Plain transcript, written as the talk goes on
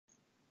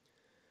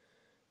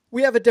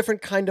We have a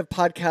different kind of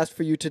podcast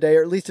for you today,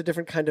 or at least a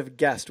different kind of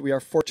guest. We are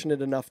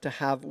fortunate enough to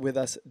have with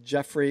us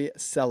Jeffrey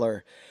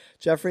Seller.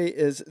 Jeffrey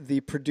is the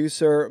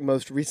producer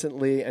most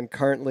recently and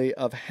currently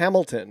of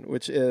Hamilton,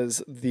 which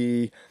is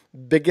the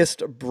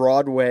biggest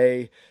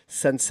Broadway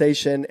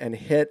sensation and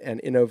hit and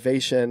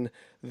innovation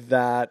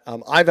that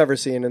I've ever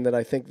seen, and that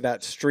I think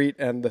that street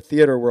and the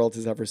theater world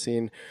has ever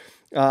seen.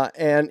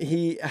 And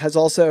he has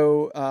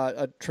also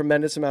a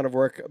tremendous amount of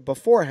work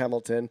before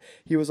Hamilton.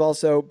 He was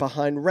also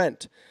behind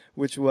Rent,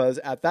 which was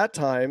at that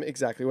time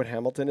exactly what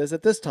Hamilton is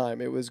at this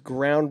time. It was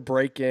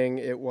groundbreaking.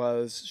 It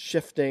was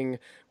shifting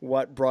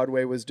what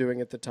Broadway was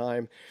doing at the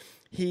time.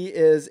 He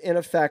is, in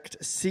effect,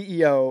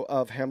 CEO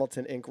of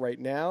Hamilton Inc. right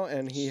now,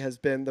 and he has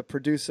been the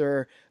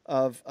producer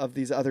of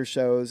these other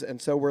shows.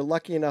 And so we're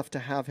lucky enough to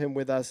have him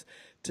with us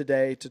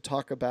today to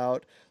talk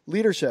about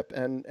leadership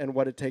and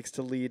what it takes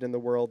to lead in the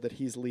world that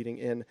he's leading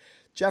in.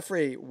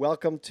 Jeffrey,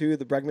 welcome to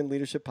the Bregman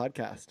Leadership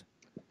Podcast.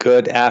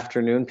 Good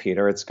afternoon,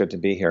 Peter. It's good to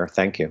be here.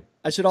 Thank you.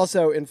 I should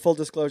also, in full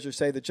disclosure,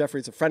 say that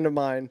Jeffrey's a friend of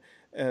mine.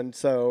 And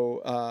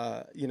so,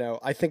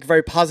 I think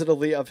very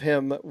positively of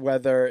him,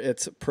 whether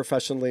it's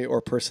professionally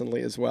or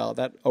personally as well.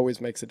 That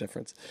always makes a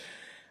difference.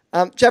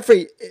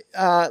 Jeffrey,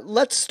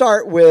 let's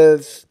start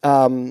with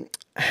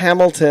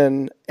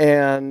Hamilton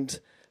and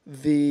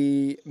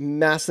the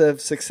massive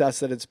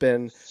success that it's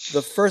been.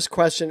 The first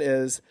question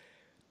is,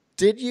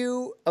 did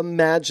you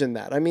imagine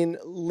that? I mean,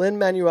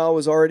 Lin-Manuel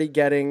was already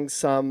getting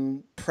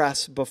some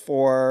press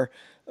before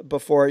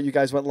you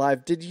guys went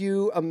live. Did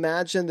you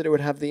imagine that it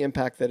would have the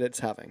impact that it's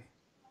having?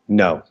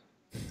 No.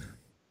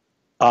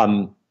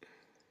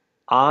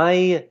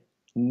 I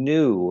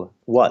knew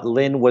what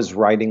Lin was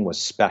writing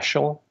was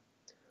special.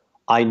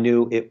 I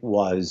knew it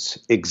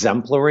was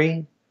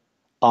exemplary.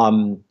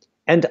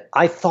 And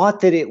I thought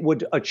that it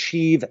would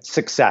achieve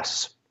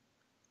success.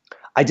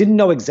 I didn't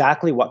know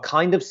exactly what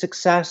kind of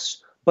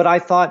success, but I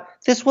thought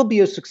this will be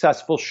a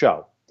successful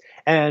show.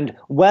 And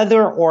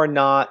whether or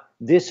not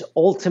this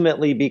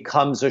ultimately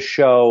becomes a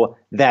show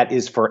that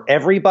is for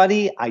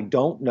everybody, I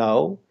don't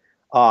know.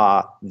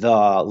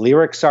 The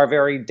lyrics are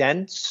very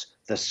dense.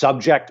 The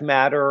subject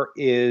matter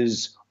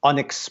is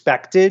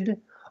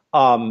unexpected.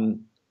 So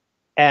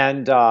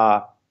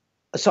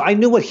I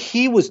knew what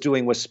he was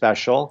doing was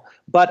special,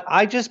 but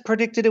I just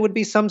predicted it would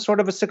be some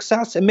sort of a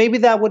success. And maybe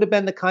that would have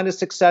been the kind of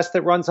success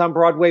that runs on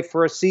Broadway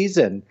for a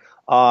season.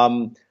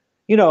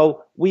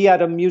 We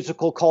had a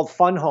musical called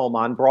Fun Home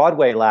on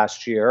Broadway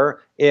last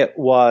year. It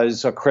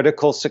was a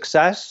critical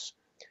success.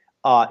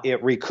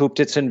 It recouped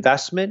its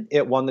investment.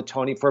 It won the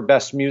Tony for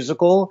Best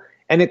Musical,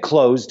 and it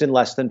closed in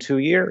less than 2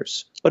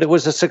 years. But it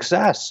was a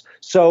success.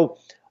 So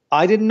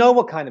I didn't know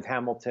what kind of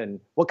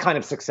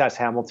success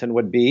Hamilton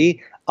would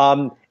be.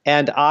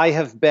 And I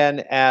have been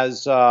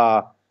as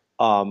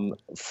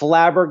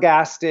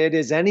flabbergasted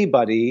as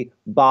anybody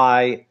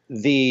by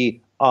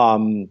the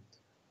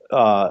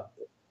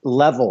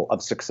level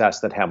of success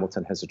that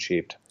Hamilton has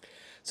achieved.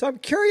 So I'm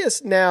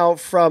curious now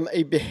from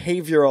a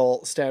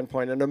behavioral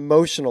standpoint, an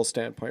emotional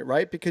standpoint,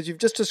 right? Because you've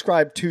just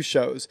described two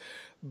shows,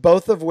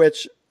 both of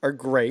which are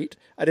great.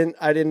 I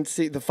didn't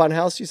see the Fun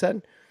House, you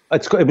said?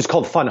 It was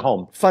called Fun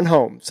Home. Fun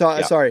Home. So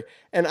yeah. Sorry.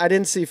 And I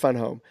didn't see Fun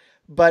Home,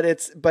 but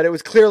it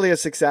was clearly a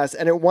success,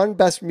 and it won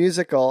Best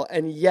Musical,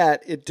 and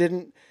yet it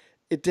didn't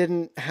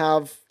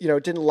have,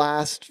 it didn't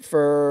last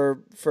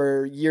for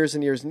years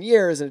and years and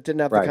years, and it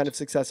didn't have the kind of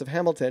success of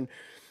Hamilton.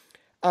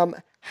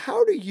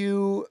 How do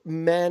you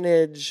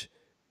manage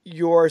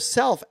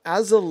yourself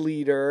as a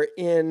leader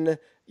in,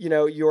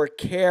 your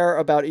care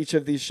about each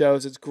of these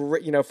shows? It's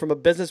great, from a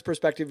business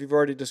perspective, you've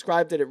already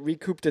described it. It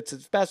recouped its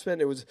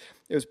investment. It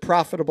was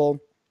profitable.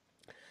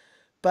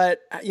 But,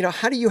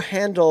 how do you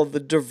handle the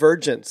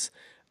divergence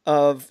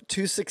of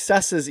two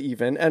successes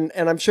even? And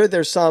I'm sure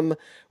there's some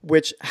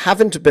which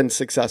haven't been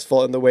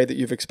successful in the way that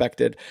you've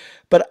expected.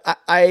 But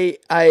I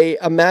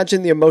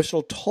imagine the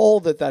emotional toll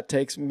that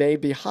takes may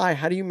be high.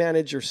 How do you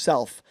manage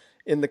yourself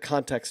in the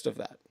context of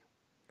that?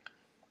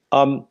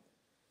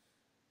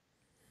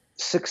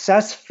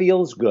 Success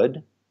feels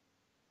good.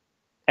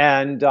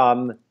 And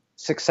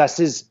success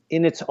is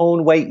in its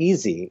own way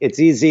easy. It's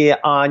easy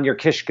on your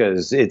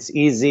kishkas. It's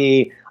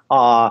easy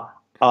on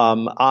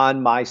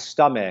my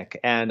stomach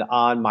and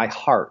on my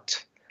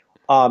heart.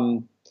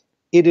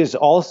 It is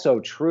also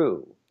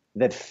true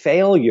that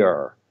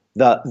failure,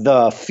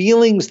 the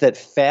feelings that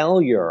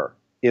failure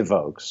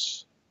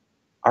evokes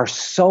are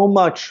so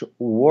much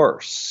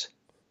worse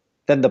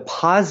than the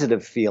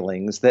positive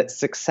feelings that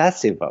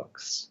success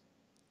evokes.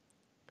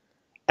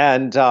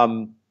 And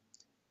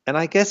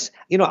I guess,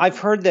 I've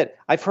heard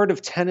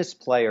of tennis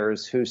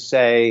players who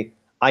say,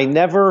 I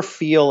never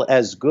feel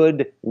as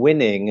good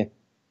winning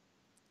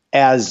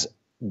as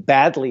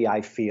badly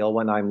I feel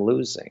when I'm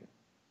losing.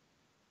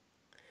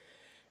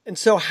 And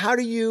so how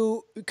do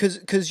you, because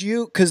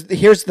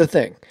here's the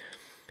thing,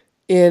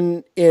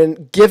 in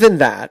given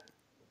that,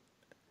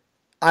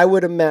 I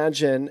would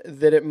imagine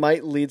that it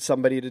might lead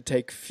somebody to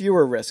take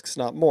fewer risks,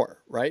 not more,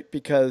 right?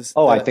 Because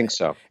Oh, I think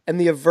so. and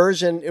the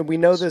aversion, and we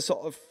know this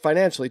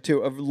financially too,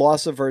 of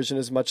loss aversion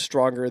is much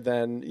stronger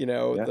than,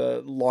 Yeah.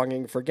 the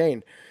longing for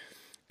gain.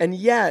 And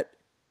yet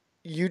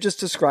you just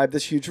described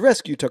this huge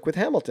risk you took with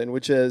Hamilton,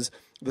 which is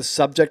the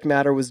subject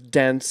matter was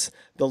dense,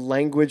 the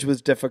language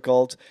was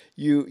difficult.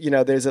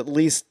 There's at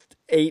least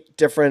 8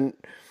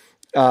 different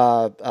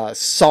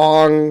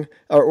song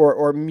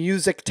or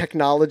music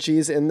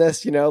technologies in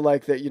this.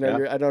 Like that.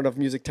 Yeah. I don't know if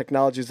music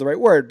technology is the right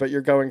word, but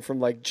you're going from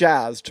like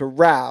jazz to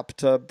rap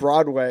to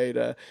Broadway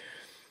to.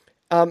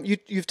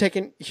 You've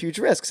taken huge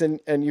risks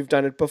and you've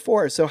done it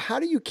before. So how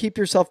do you keep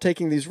yourself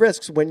taking these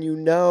risks when you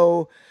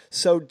know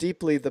so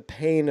deeply the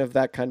pain of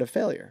that kind of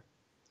failure?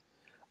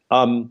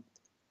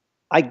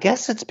 I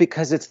guess it's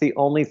because it's the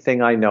only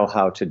thing I know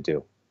how to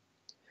do.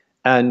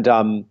 And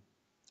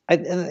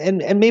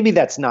and maybe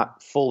that's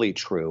not fully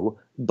true,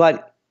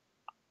 but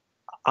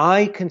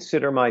I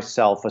consider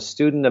myself a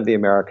student of the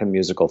American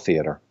musical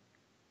theater,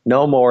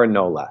 no more and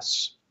no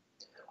less.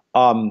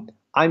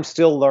 I'm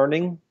still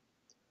learning.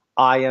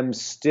 I am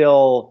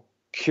still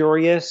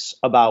curious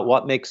about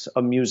what makes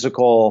a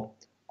musical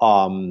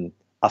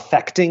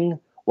affecting,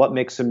 what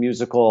makes a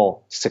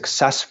musical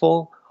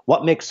successful,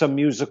 what makes a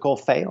musical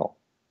fail.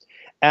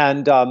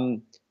 And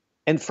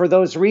for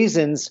those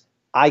reasons,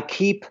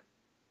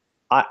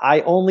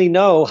 I only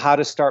know how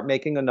to start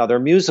making another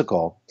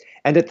musical.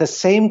 And at the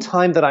same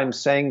time that I'm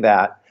saying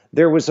that,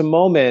 there was a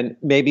moment,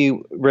 maybe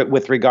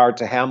with regard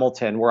to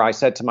Hamilton, where I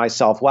said to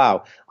myself,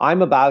 wow,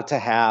 I'm about to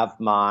have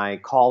my,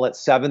 call it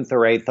 7th or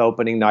 8th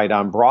opening night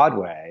on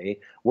Broadway,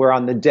 where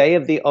on the day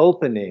of the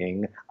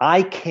opening,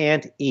 I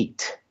can't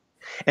eat.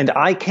 And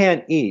I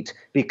can't eat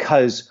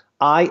because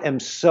I am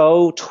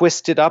so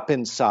twisted up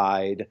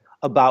inside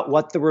about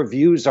what the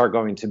reviews are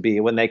going to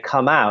be when they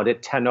come out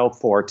at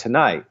 10:04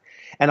 tonight.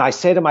 And I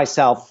say to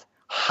myself,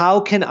 how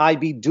can I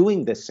be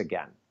doing this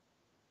again?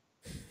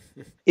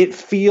 It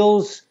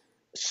feels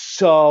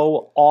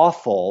so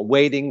awful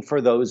waiting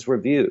for those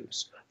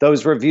reviews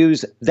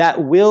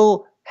that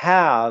will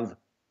have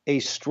a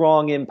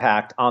strong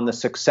impact on the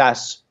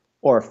success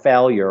or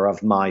failure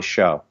of my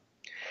show.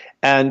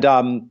 And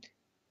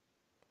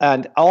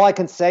all I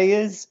can say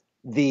is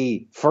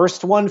the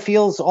first one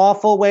feels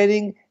awful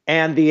waiting,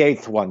 and the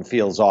 8th one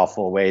feels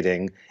awful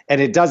waiting. And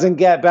it doesn't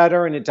get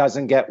better and it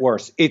doesn't get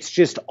worse. It's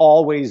just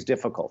always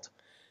difficult.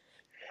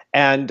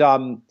 And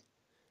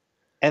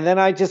then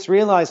I just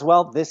realized,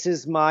 well, this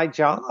is my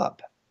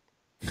job.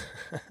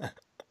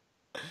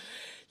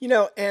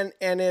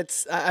 And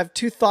it's, I have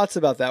 2 thoughts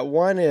about that.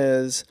 One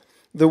is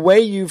the way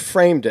you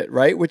framed it,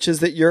 right? Which is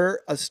that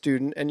you're a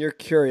student and you're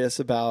curious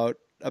about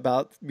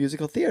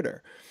musical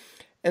theater.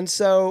 And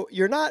so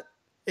you're not,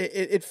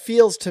 it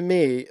feels to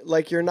me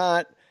like you're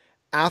not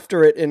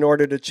after it in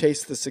order to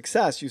chase the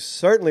success. You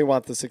certainly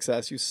want the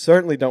success. You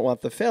certainly don't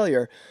want the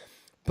failure.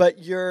 But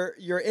you're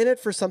in it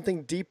for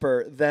something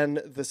deeper than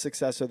the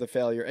success or the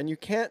failure. And you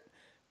can't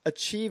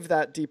achieve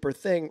that deeper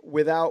thing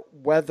without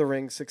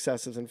weathering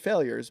successes and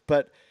failures.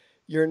 But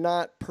you're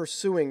not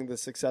pursuing the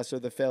success or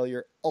the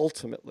failure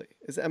ultimately.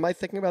 Am I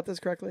thinking about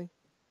this correctly?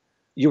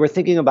 You were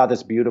thinking about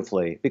this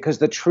beautifully, because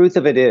the truth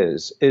of it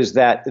is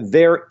that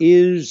there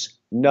is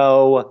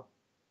no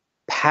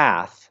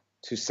path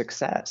to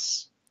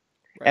success.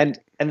 Right.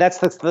 And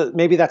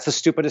maybe that's the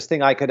stupidest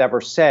thing I could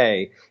ever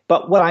say.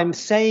 But what I'm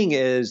saying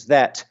is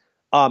that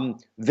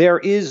there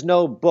is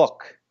no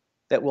book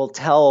that will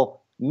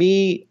tell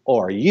me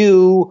or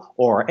you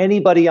or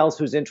anybody else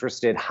who's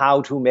interested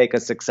how to make a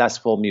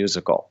successful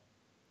musical.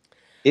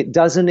 It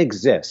doesn't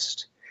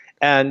exist.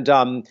 And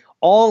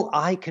all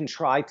I can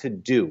try to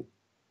do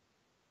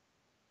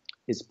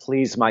is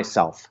please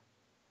myself.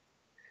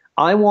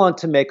 I want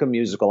to make a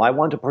musical. I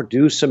want to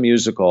produce a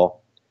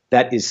musical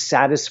that is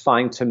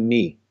satisfying to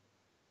me.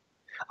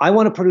 I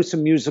want to produce a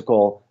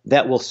musical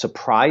that will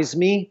surprise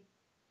me,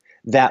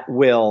 that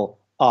will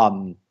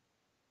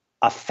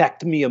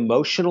affect me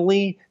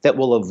emotionally, that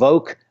will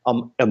evoke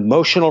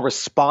emotional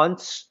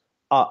response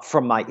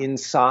from my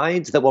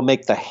insides, that will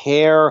make the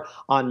hair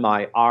on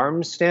my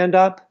arms stand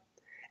up.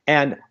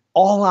 And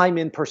all I'm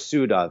in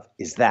pursuit of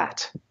is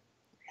that.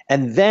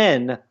 And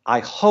then I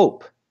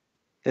hope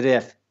that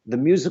if the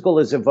musical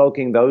is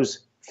evoking those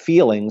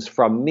feelings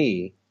from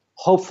me,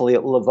 hopefully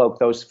it will evoke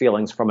those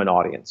feelings from an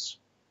audience.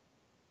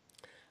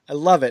 I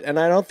love it. And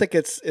I don't think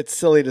it's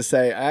silly to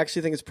say. I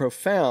actually think it's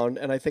profound.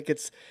 And I think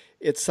it's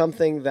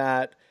something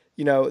that,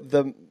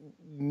 the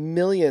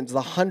millions,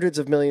 the hundreds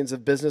of millions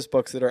of business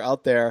books that are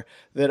out there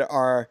that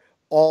are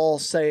all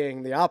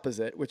saying the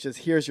opposite, which is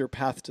here's your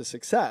path to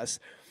success.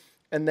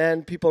 And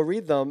then people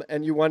read them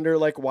and you wonder,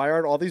 like, why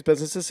aren't all these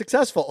businesses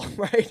successful,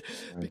 right?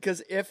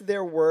 Because if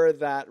there were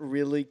that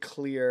really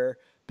clear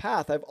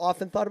path, I've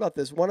often thought about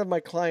this. One of my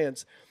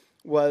clients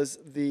was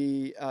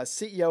the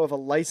CEO of a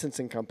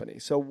licensing company.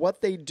 So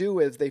what they do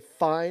is they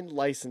find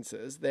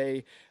licenses.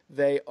 They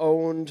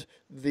owned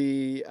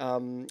the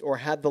or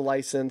had the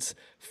license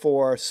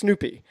for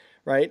Snoopy,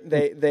 right?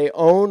 They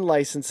own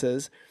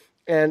licenses,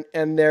 and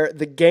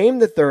the game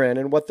that they're in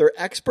and what they're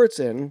experts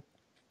in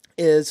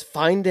is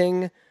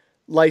finding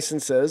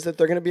licenses that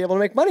they're going to be able to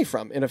make money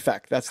from. In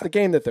effect, that's the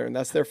game that they're in.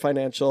 That's their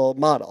financial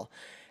model.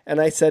 And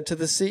I said to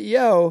the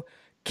CEO,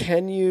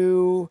 "Can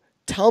you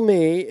tell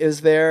me,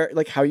 is there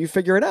like how you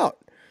figure it out?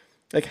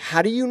 Like,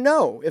 how do you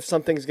know if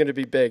something's going to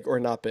be big or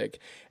not big?"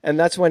 And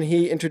that's when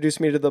he introduced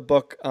me to the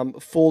book,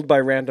 Fooled by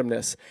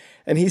Randomness.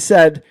 And he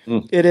said,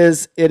 it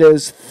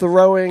is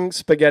throwing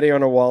spaghetti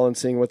on a wall and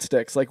seeing what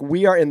sticks. Like,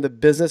 we are in the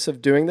business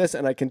of doing this,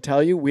 and I can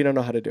tell you, we don't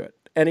know how to do it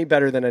any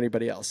better than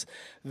anybody else.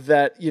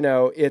 That,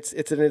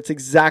 it's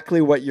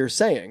exactly what you're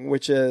saying,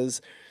 which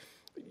is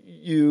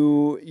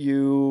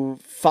you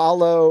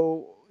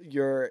follow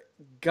your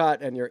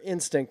gut and your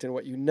instinct and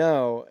what you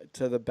know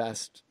to the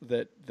best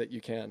that you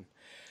can.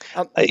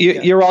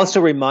 You're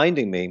also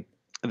reminding me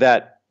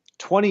that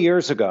 20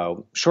 years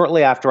ago,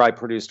 shortly after I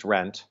produced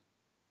Rent,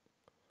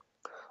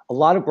 a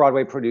lot of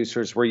Broadway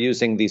producers were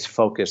using these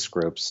focus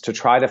groups to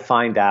try to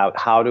find out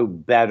how to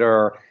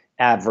better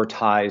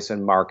advertise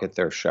and market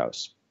their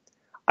shows.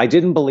 I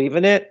didn't believe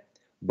in it,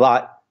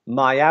 but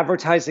my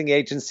advertising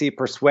agency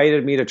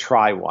persuaded me to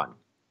try one.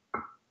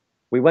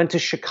 We went to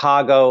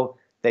Chicago.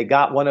 They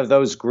got one of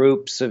those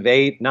groups of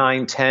 8,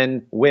 9,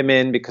 10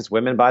 women, because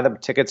women buy the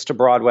tickets to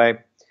Broadway.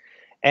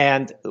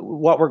 And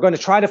what we're going to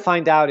try to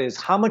find out is,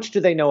 how much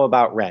do they know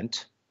about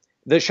Rent?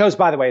 The show's,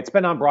 by the way, it's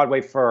been on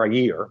Broadway for a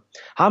year.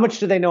 How much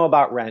do they know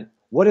about Rent?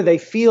 What do they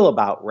feel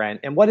about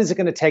Rent? And what is it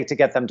going to take to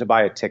get them to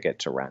buy a ticket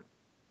to Rent?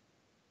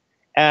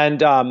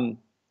 And of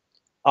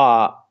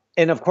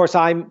course,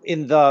 I'm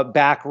in the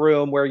back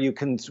room where you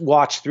can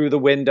watch through the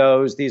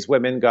windows. These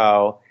women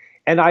go.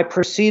 And I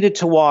proceeded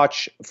to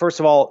watch, first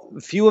of all,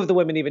 few of the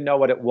women even know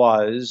what it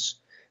was.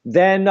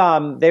 Then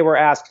they were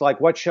asked, like,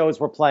 what shows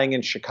were playing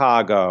in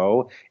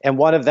Chicago. And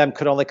one of them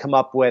could only come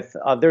up with,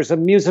 there's a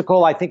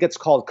musical, I think it's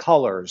called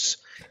Colors.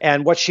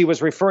 And what she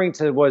was referring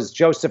to was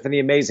Joseph and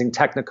the Amazing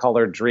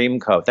Technicolor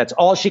Dreamcoat. That's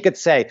all she could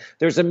say.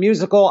 There's a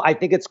musical, I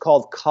think it's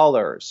called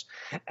Colors.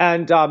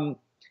 And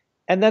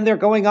then they're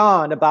going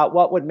on about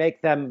what would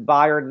make them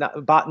buy or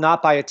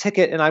not buy a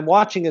ticket. And I'm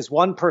watching as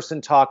one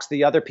person talks,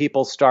 the other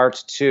people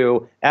start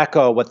to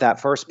echo what that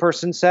first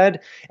person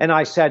said. And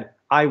I said,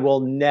 I will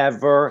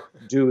never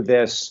do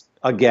this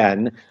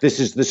again. This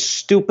is the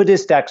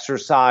stupidest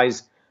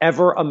exercise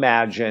ever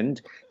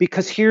imagined,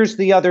 because here's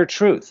the other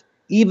truth.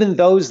 Even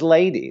those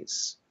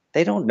ladies,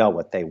 they don't know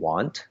what they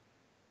want.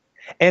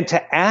 And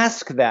to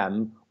ask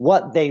them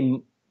what they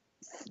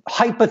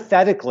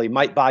hypothetically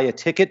might buy a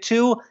ticket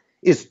to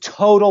is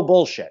total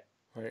bullshit.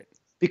 Right.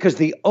 Because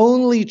the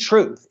only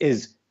truth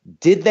is,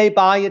 did they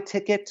buy a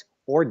ticket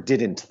or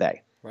didn't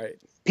they? Right.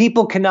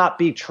 People cannot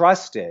be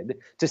trusted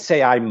to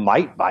say, I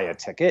might buy a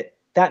ticket.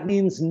 That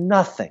means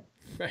nothing.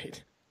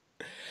 Right.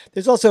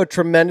 There's also a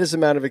tremendous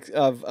amount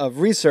of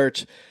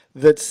research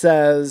that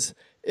says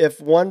if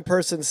one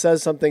person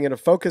says something in a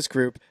focus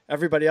group,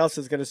 everybody else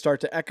is going to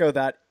start to echo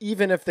that,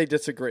 even if they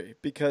disagree,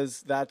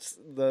 because that's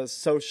the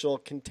social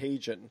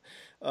contagion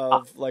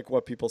of like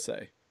what people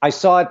say. I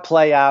saw it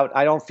play out.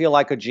 I don't feel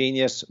like a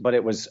genius, but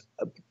it was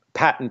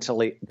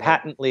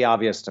patently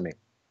obvious to me.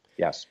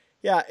 Yes.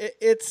 Yeah,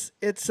 it's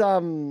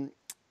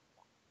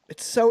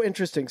so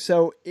interesting.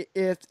 So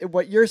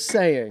what you're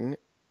saying,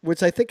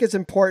 which I think is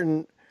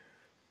important,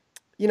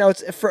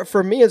 it's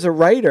for me as a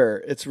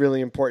writer, it's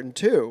really important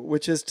too,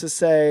 which is to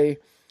say,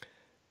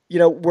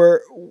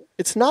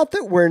 it's not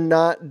that we're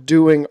not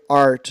doing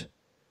art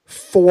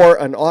for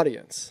an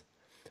audience,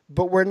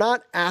 but we're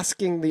not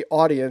asking the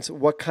audience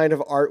what kind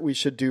of art we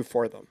should do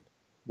for them.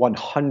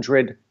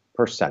 100%.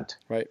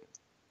 Right.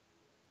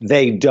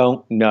 They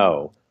don't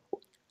know.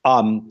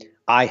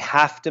 I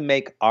have to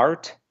make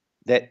art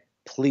that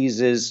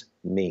pleases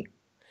me.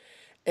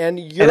 And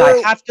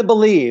I have to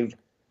believe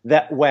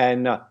that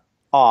when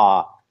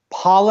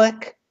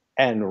Pollock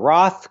and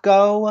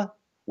Rothko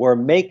were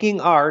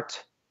making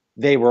art,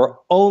 they were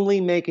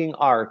only making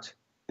art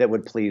that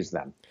would please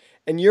them.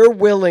 And you're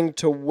willing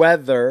to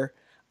weather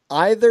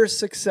either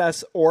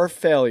success or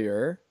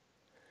failure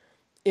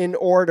in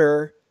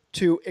order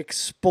to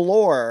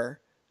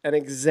explore and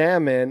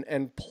examine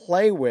and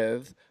play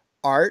with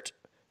art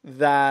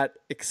that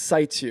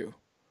excites you.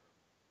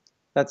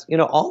 That's,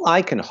 all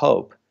I can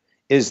hope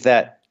is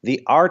that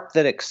the art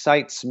that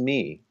excites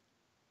me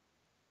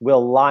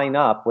will line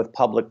up with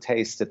public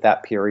taste at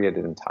that period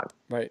in time.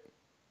 Right.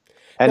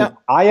 And now,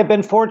 I have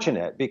been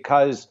fortunate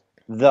because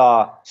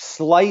the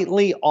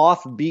slightly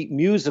offbeat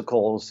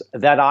musicals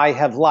that I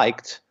have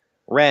liked,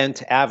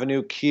 Rent,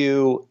 Avenue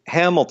Q,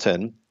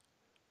 Hamilton,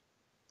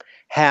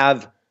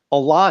 have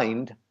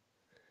aligned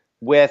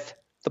with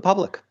the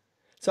public.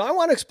 So I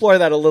want to explore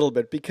that a little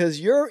bit, because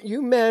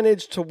you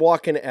managed to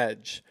walk an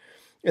edge.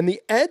 And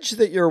the edge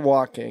that you're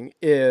walking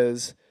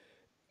is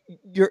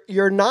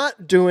you're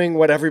not doing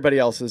what everybody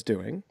else is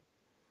doing.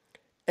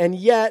 And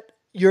yet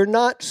you're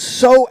not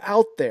so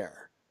out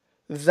there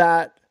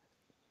that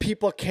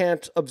people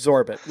can't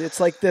absorb it. It's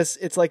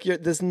like you're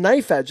this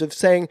knife edge of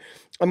saying,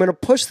 I'm going to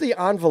push the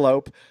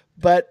envelope,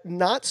 but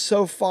not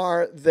so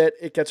far that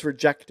it gets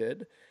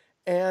rejected,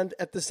 and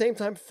at the same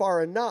time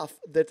far enough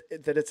that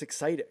it's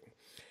exciting.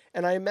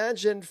 And I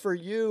imagine for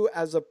you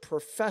as a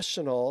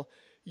professional,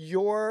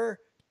 your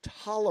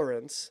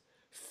tolerance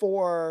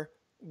for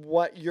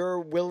what you're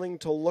willing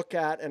to look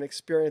at and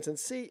experience and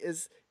see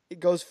it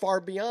goes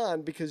far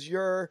beyond, because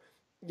you're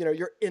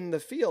in the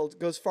field,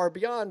 goes far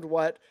beyond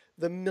what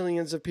the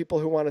millions of people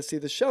who want to see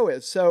the show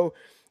is. So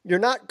you're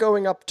not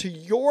going up to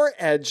your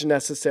edge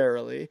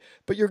necessarily,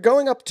 but you're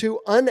going up to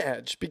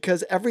unedge,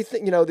 because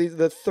everything,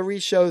 the three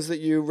shows that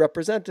you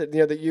represented,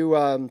 that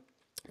you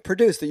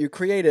produced, that you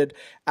created,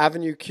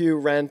 Avenue Q,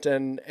 Rent,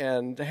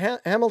 and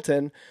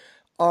Hamilton,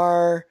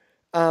 are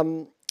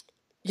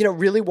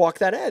really walk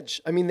that edge.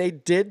 I mean, they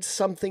did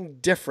something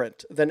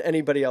different than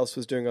anybody else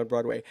was doing on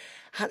Broadway.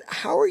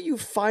 How are you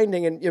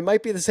finding, and it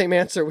might be the same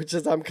answer, which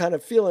is I'm kind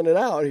of feeling it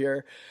out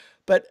here,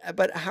 but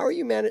how are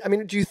you managing? I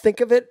mean, do you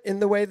think of it in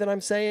the way that I'm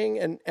saying?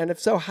 And if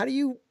so, how do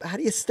you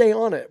stay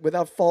on it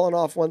without falling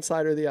off one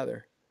side or the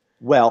other?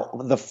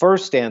 Well, the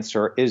first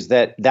answer is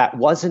that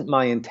wasn't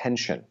my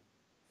intention.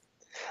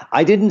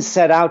 I didn't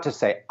set out to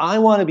say, I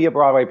want to be a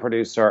Broadway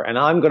producer and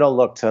I'm going to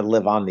look to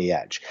live on the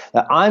edge.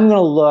 That I'm going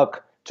to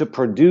look to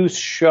produce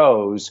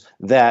shows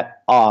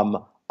that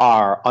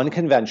are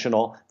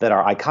unconventional, that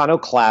are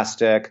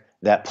iconoclastic,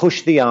 that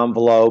push the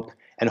envelope,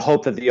 and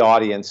hope that the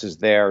audience is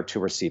there to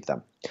receive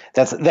them.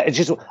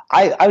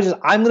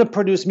 I'm going to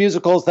produce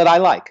musicals that I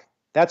like.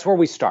 That's where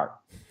we start.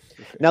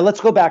 Now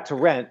let's go back to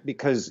Rent,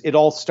 because it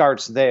all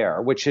starts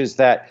there, which is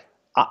that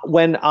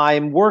when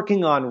I'm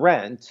working on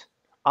Rent,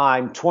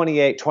 I'm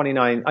 28,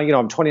 29,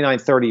 I'm 29,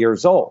 30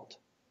 years old.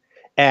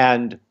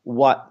 And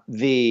what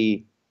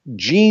the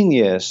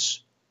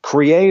genius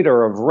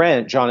creator of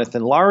Rent,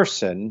 Jonathan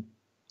Larson,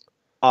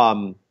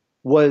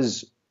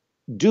 was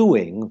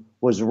doing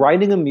was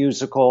writing a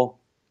musical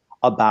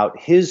about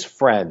his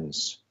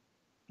friends,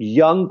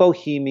 young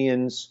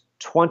bohemians,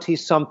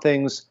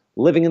 20-somethings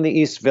living in the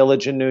East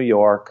Village in New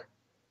York,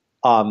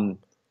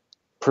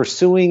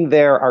 pursuing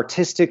their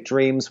artistic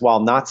dreams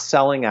while not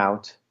selling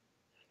out,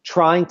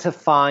 trying to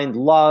find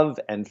love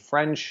and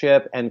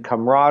friendship and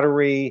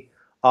camaraderie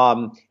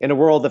in a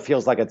world that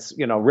feels like it's,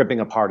 ripping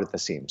apart at the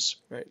seams.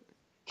 Right.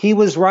 He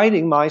was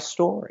writing my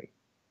story.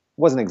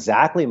 It wasn't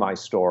exactly my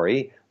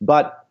story,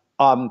 but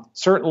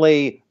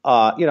certainly,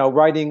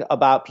 writing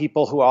about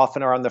people who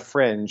often are on the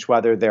fringe,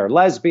 whether they're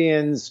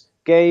lesbians,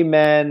 gay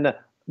men,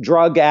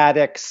 drug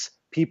addicts,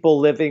 people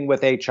living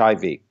with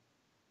HIV.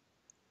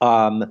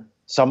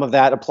 Some of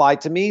that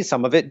applied to me,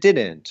 some of it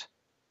didn't.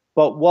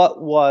 But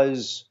what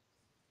was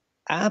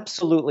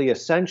absolutely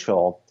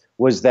essential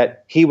was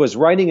that he was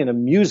writing in a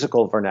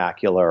musical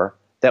vernacular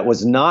that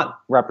was not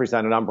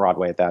represented on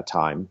Broadway at that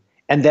time,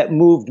 and that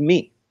moved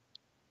me.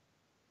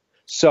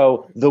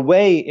 So the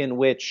way in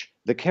which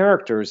the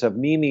characters of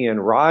Mimi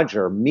and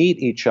Roger meet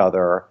each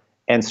other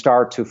and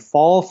start to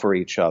fall for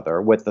each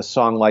other with the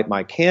song Light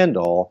My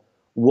Candle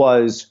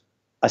was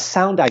a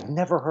sound I'd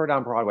never heard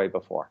on Broadway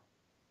before.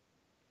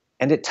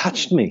 And it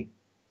touched me,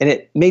 and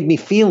it made me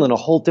feel in a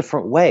whole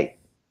different way.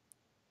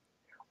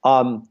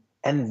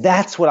 And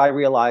that's what I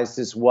realized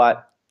is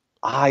what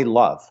I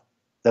love,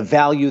 the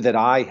value that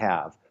I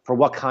have for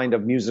what kind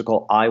of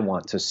musical I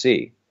want to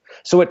see.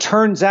 So it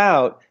turns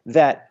out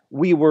that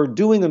we were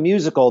doing a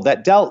musical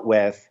that dealt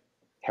with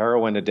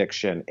heroin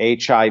addiction,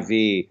 HIV,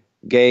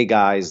 gay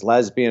guys,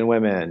 lesbian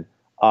women,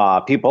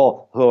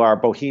 people who are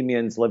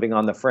bohemians living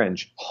on the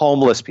fringe,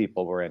 homeless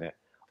people were in it,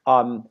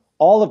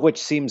 all of which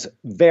seems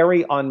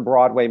very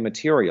un-Broadway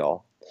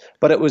material,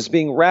 but it was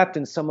being wrapped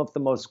in some of the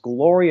most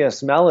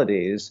glorious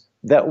melodies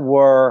that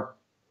were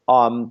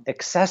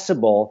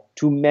accessible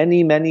to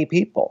many, many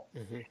people.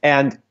 Mm-hmm.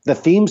 And the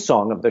theme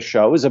song of the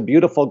show is a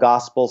beautiful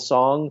gospel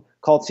song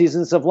called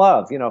Seasons of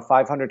Love,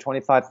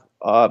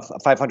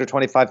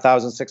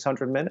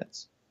 525,600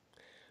 minutes.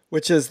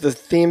 Which is the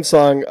theme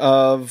song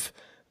of,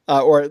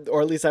 or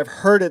at least I've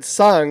heard it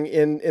sung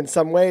in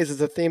some ways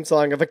as a theme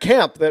song of a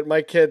camp that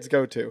my kids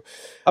go to.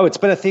 Oh, it's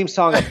been a theme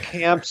song of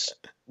camps,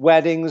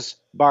 weddings,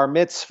 bar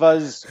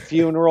mitzvahs,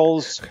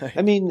 funerals. Right.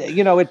 I mean,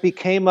 it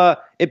became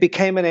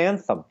an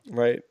anthem.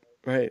 Right,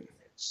 right.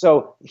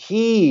 So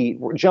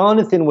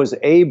Jonathan was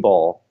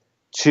able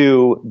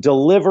to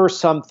deliver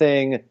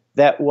something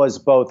that was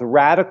both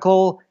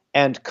radical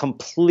and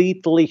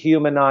completely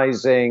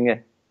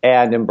humanizing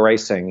and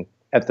embracing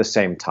at the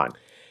same time.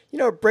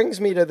 It brings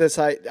me to this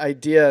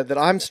idea that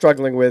I'm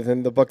struggling with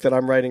in the book that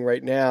I'm writing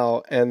right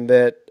now, and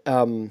that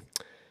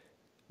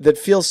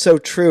feels so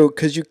true,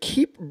 because you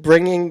keep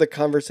bringing the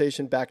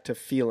conversation back to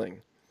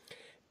feeling.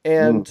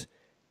 And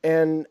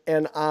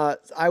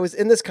I was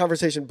in this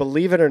conversation,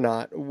 believe it or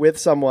not, with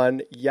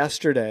someone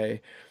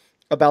yesterday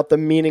about the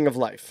meaning of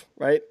life,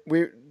 right?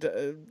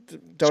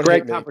 Don't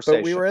hate me,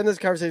 but we were in this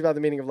conversation about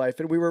the meaning of life,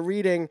 and we were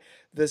reading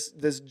this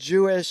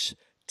Jewish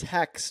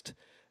text,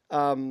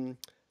 Ecclesiastes,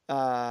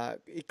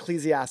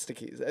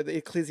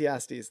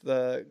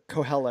 the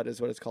Kohelet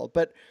is what it's called.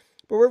 But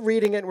we're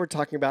reading it and we're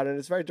talking about it, and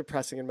it's very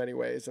depressing in many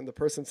ways. And the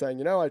person's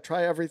saying, I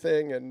try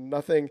everything and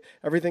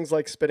everything's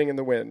like spitting in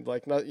the wind,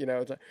 like not,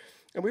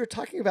 and we were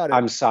talking about it.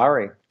 I'm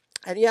sorry.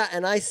 And yeah,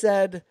 and I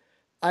said,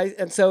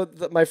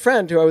 my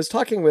friend who I was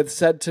talking with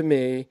said to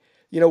me,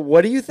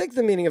 what do you think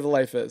the meaning of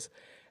life is?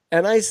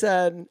 And I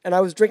said, and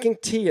I was drinking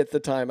tea at the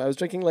time. I was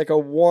drinking like a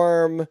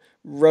warm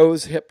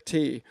rose hip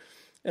tea.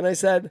 And I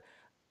said,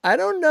 I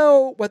don't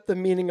know what the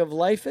meaning of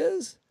life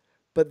is,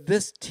 but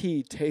this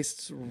tea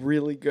tastes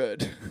really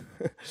good.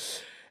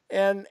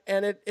 and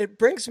it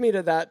brings me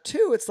to that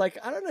too. It's like,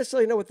 I don't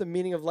necessarily know what the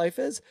meaning of life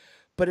is,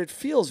 but it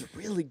feels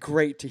really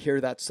great to hear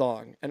that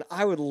song. And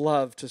I would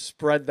love to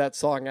spread that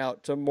song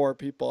out to more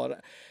people.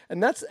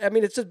 And that's, I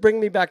mean, it's just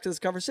bringing me back to this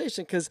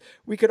conversation, because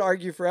we could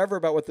argue forever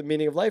about what the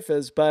meaning of life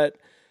is, but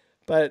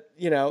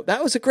that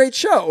was a great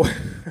show.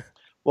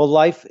 Well,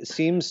 life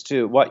seems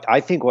to, what I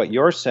think what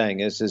you're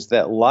saying is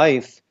that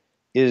life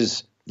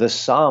is the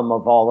sum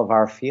of all of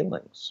our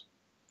feelings,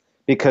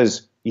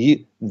 because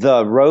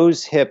the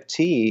rose hip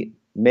tea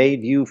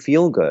made you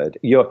feel good.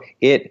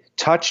 It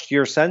touched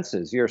your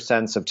senses, your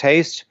sense of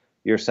taste,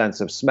 your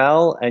sense of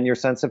smell, and your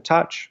sense of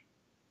touch.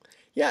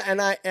 Yeah, and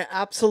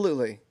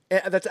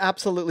that's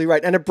absolutely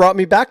right. And it brought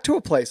me back to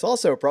a place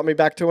also. It brought me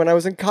back to when I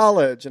was in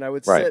college and I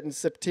would sit and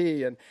sip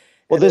tea.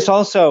 Well, this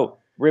also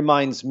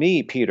reminds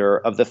me, Peter,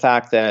 of the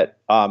fact that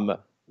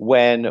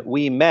when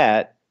we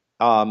met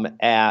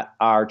at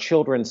our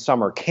children's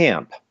summer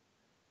camp,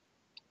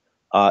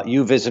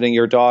 you visiting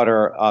your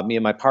daughter, me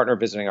and my partner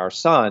visiting our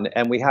son,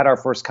 and we had our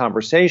first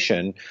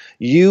conversation,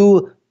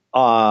 you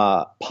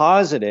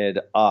posited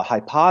a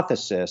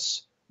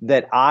hypothesis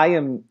that I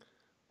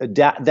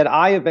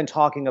have been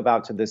talking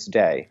about to this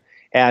day.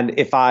 And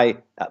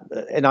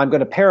and I'm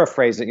going to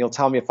paraphrase it, and you'll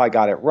tell me if I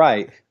got it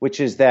right, which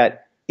is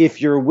that if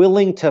you're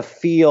willing to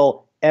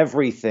feel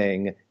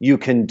everything, you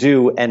can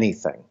do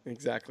anything.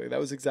 Exactly. That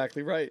was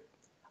exactly right.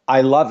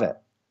 I love it.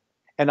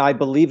 And I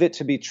believe it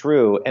to be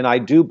true. And I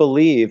do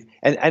believe,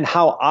 and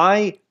how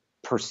I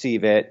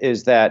perceive it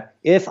is that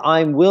if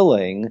I'm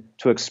willing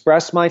to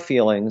express my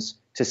feelings,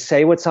 to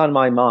say what's on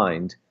my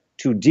mind,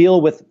 to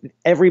deal with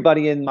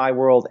everybody in my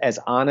world as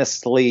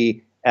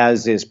honestly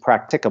as is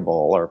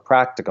practicable,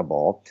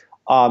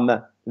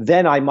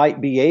 then I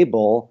might be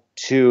able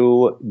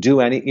to do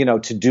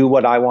to do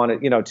what I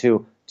want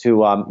to,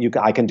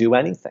 I can do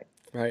anything.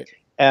 Right.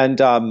 And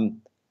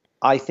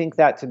I think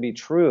that to be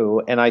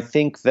true. And I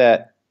think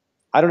that,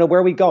 I don't know, where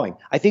are we going?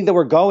 I think that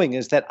we're going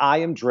is that I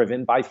am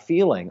driven by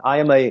feeling. I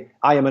am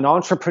an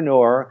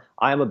entrepreneur.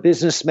 I am a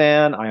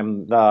businessman. I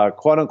am the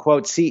quote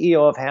unquote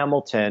CEO of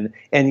Hamilton.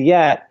 And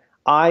yet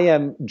I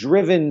am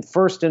driven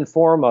first and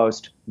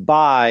foremost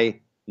by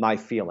my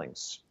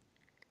feelings.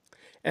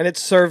 And it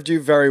served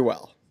you very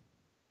well.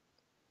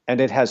 And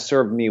it has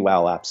served me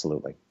well,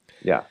 absolutely.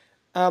 Yeah.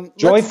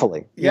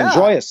 Joyfully,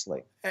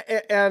 joyously.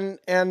 And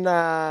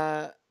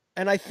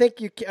I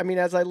think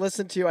as I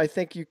listen to you, I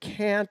think you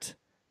can't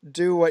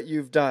do what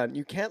you've done.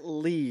 You can't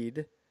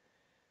lead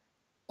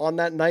on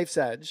that knife's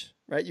edge,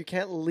 right? You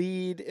can't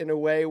lead in a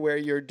way where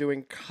you're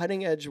doing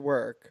cutting edge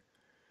work,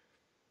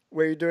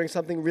 where you're doing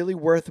something really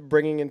worth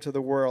bringing into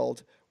the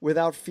world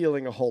without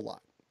feeling a whole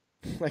lot.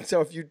 So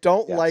if you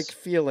don't like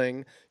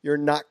feeling, you're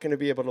not going to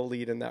be able to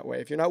lead in that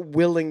way. If you're not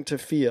willing to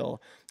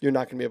feel, you're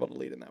not going to be able to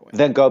lead in that way.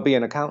 Then go be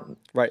an accountant.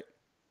 Right.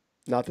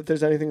 Not that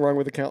there's anything wrong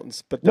with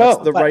accountants, but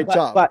that's the right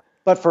job.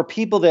 But for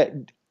people that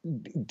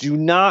do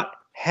not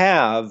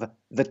have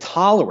the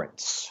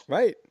tolerance.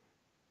 Right.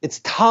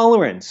 It's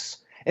tolerance.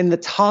 And the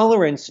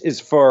tolerance is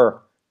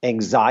for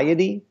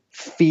anxiety,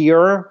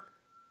 fear,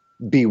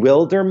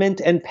 bewilderment,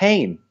 and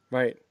pain.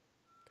 Right.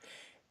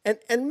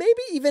 And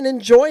maybe even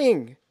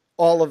enjoying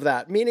all of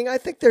that. Meaning, I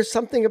think there's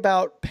something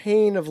about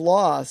pain of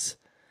loss,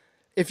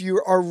 if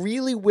you are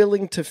really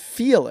willing to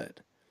feel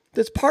it,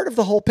 that's part of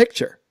the whole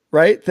picture,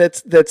 right?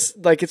 That's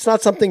like, it's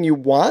not something you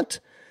want.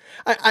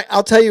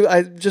 I'll tell you,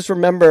 I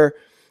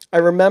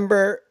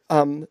remember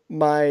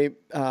my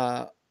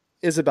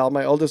Isabel,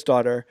 my oldest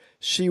daughter,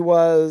 she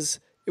was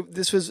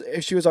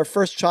our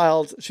first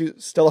child. She's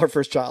still our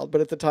first child,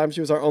 but at the time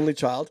she was our only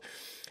child.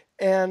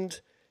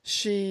 And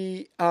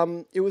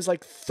it was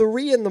like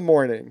 3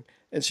 a.m.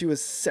 and she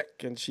was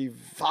sick and she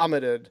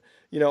vomited,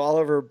 all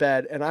over her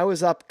bed. And I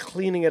was up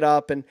cleaning it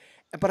up.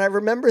 But I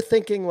remember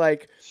thinking,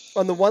 like,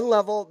 on the one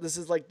level, this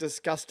is like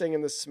disgusting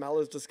and the smell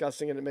is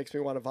disgusting and it makes me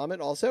want to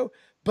vomit also.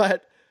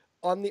 But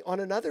on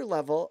another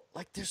level,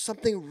 like, there's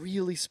something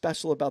really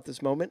special about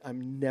this moment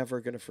I'm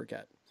never going to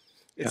forget.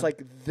 It's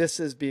like, this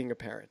is being a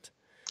parent.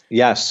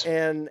 Yes.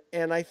 And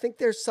I think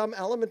there's some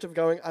element of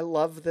going, I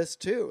love this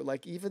too.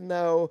 Like, even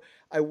though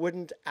I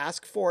wouldn't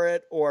ask for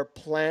it or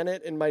plan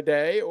it in my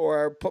day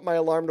or put my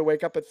alarm to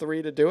wake up at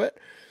 3 to do it,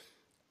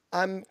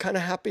 I'm kind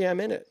of happy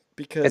I'm in it,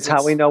 because it's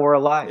how we know we're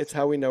alive. It's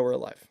how we know we're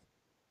alive.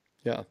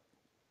 Yeah.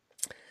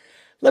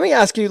 Let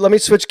me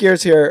switch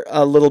gears here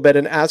a little bit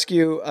and ask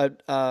you a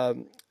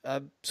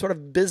sort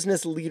of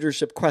business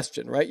leadership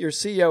question, right? You're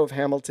CEO of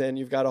Hamilton.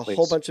 You've got a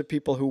whole bunch of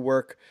people who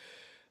work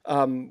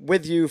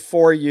with you,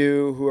 for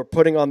you, who are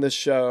putting on this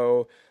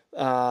show.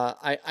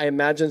 I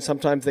imagine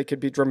sometimes they could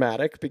be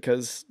dramatic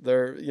because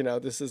they're,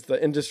 this is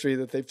the industry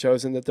that they've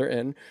chosen that they're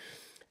in.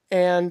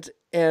 And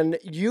And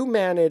you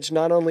manage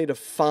not only to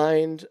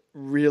find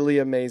really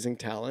amazing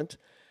talent,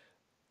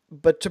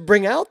 but to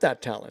bring out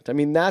that talent. I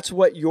mean, that's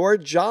what your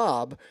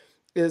job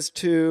is,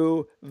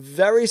 to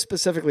very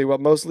specifically what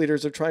most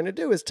leaders are trying to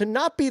do is to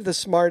not be the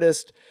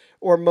smartest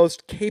or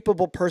most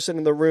capable person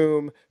in the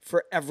room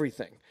for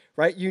everything,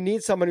 right? You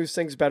need someone who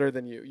sings better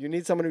than you. You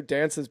need someone who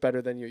dances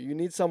better than you. You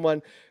need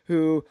someone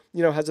who,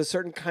 has a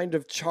certain kind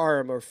of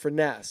charm or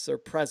finesse or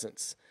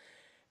presence.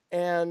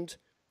 And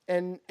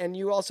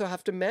you also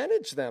have to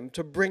manage them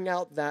to bring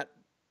out that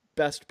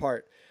best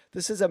part.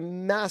 This is a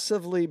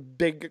massively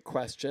big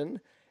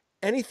question.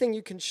 Anything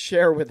you can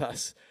share with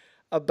us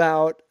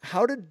about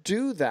how to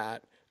do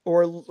that,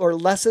 or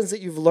lessons that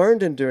you've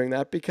learned in doing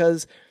that?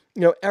 Because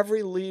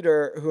every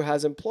leader who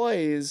has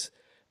employees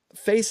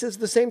faces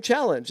the same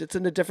challenge. It's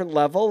in a different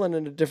level and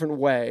in a different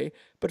way,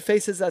 but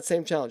faces that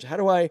same challenge. How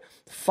do I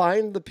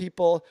find the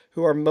people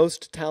who are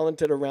most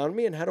talented around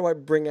me, and how do I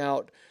bring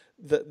out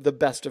the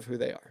best of who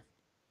they are?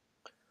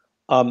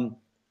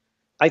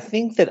 I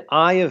think that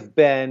I have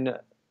been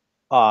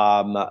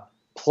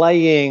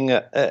playing,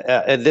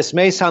 this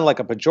may sound like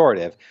a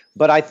pejorative,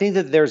 but I think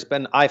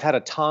that I've had a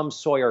Tom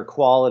Sawyer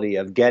quality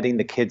of getting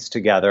the kids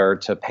together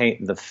to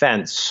paint the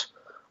fence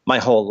my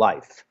whole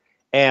life.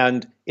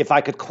 And if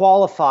I could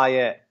qualify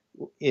it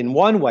in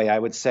one way, I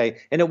would say,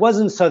 and it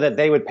wasn't so that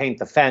they would paint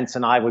the fence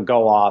and I would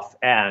go off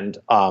and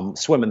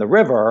swim in the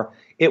river.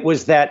 It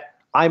was that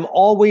I'm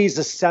always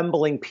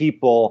assembling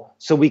people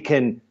so we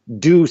can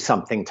do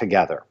something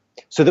together,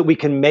 so that we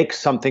can make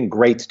something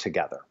great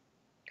together.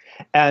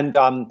 And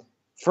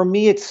for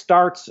me, it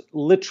starts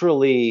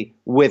literally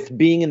with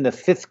being in the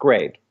 5th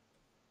grade.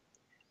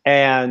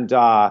 And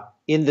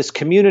in this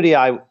community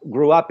I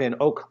grew up in,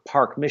 Oak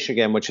Park,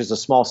 Michigan, which is a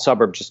small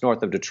suburb just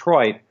north of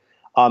Detroit,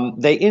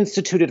 they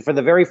instituted for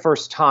the very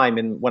first time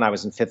when I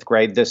was in 5th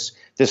grade, this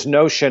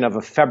notion of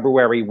a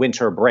February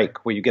winter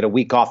break where you get a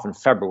week off in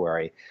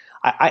February.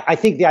 I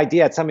think the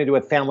idea had something to do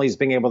with families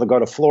being able to go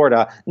to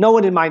Florida. No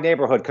one in my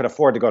neighborhood could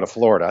afford to go to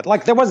Florida.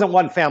 Like, there wasn't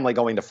one family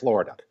going to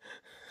Florida.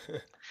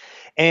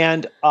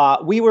 And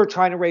we were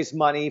trying to raise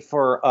money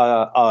for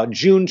a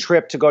June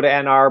trip to go to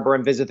Ann Arbor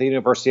and visit the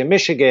University of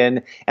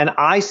Michigan. And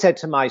I said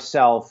to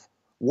myself,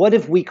 what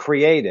if we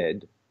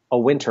created a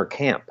winter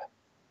camp?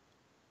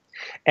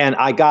 And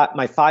I got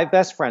my 5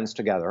 best friends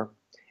together,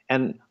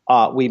 and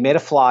we made a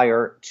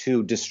flyer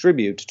to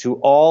distribute to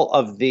all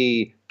of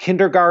the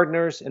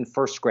kindergartners and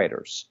 1st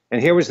graders.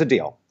 And here was the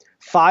deal.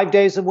 5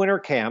 days of winter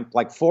camp,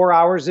 like 4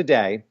 hours a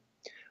day.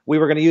 We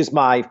were going to use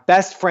my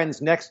best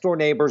friend's next door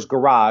neighbor's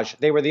garage.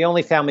 They were the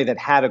only family that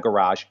had a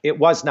garage. It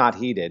was not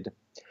heated.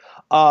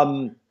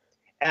 And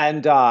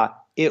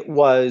it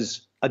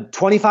was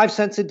 25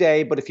 cents a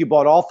day, but if you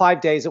bought all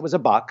 5 days, it was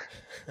 $1.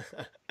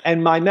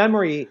 And my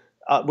memory,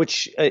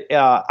 which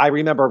I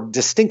remember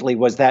distinctly,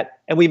 was that,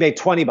 and we made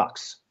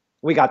 $20.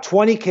 We got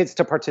 20 kids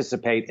to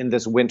participate in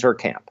this winter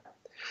camp.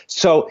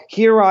 So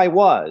here I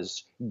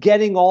was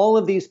getting all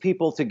of these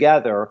people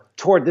together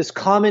toward this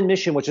common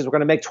mission, which is we're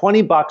going to make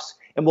 $20,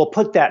 and we'll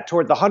put that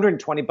toward the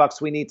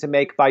 $120 we need to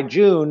make by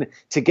June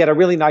to get a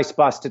really nice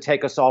bus to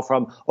take us all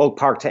from Oak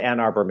Park to Ann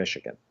Arbor,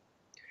 Michigan.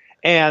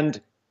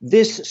 And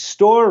this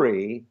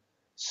story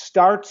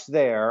starts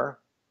there,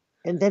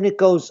 and then it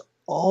goes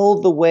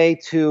all the way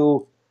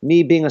to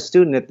me being a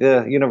student at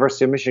the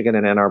University of Michigan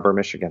in Ann Arbor,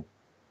 Michigan.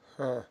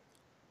 Huh.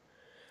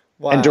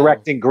 Wow. And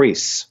directing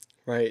Grease.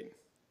 Right.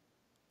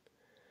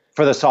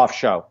 For the soft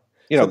show,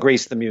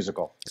 Grease the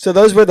musical. So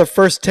those were the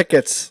first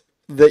tickets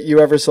that you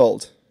ever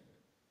sold?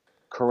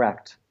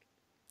 Correct.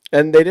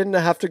 And they didn't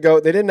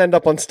end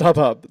up on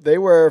StubHub. They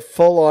were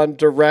full-on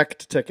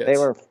direct tickets. They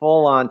were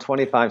full-on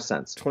 25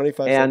 cents.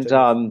 25 cents.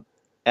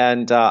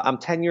 And I'm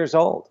 10 years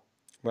old.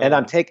 Wow.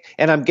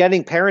 And I'm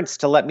getting parents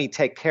to let me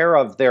take care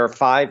of their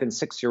 5 and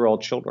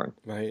 6-year-old children.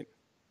 Right.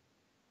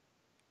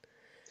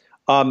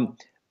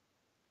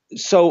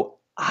 So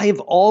I've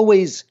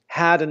always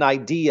had an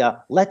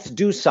idea, let's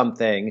do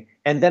something,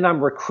 and then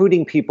I'm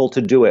recruiting people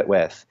to do it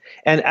with.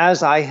 And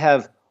as I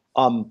have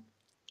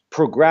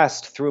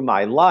progressed through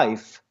my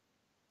life,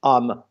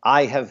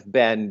 I have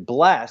been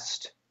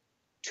blessed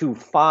to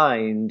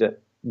find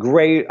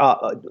great,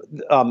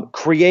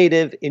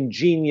 creative,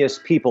 ingenious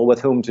people with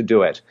whom to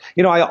do it.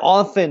 I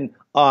often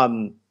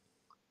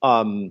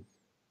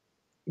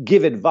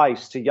give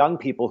advice to young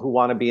people who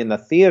want to be in the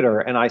theater,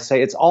 and I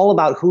say it's all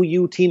about who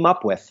you team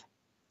up with.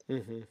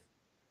 Mm-hmm.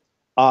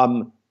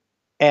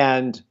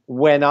 And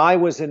when I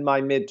was in my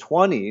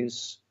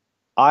mid-20s,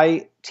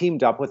 I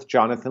teamed up with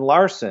Jonathan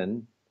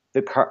Larson,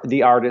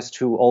 the artist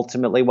who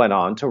ultimately went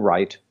on to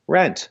write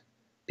Rent,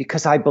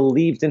 because I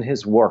believed in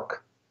his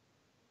work,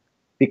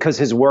 because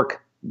his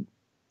work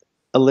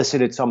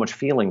elicited so much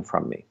feeling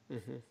from me.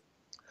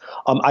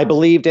 Mm-hmm. I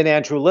believed in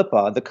Andrew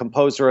Lippa, the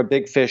composer of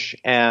Big Fish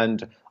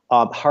and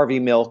Harvey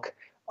Milk,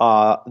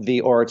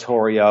 the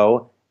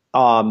Oratorio,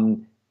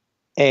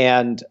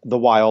 and The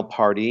Wild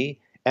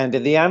Party, and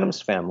in the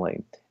Addams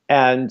Family.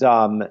 And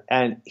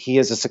he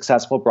is a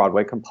successful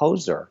Broadway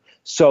composer.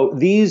 So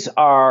these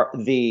are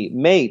the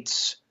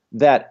mates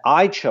that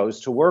I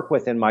chose to work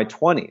with in my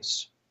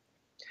 20s.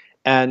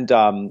 And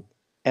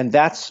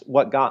that's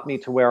what got me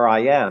to where I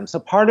am. So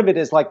part of it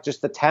is like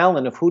just the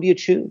talent of who do you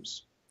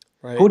choose?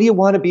 Right. Who do you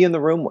want to be in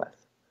the room with?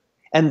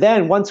 And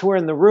then once we're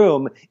in the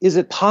room, is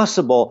it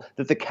possible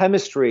that the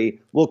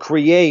chemistry will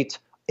create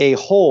a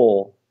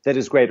whole that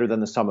is greater than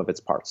the sum of its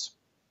parts?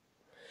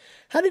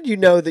 How did you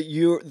know that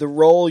the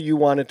role you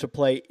wanted to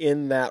play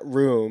in that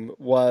room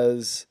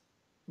was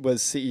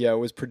CEO,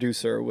 was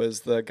producer,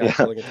 was the guy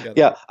pulling it together?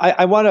 Yeah,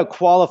 I want to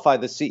qualify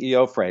the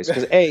CEO phrase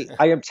because I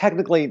am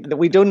technically,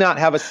 we do not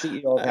have a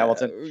CEO of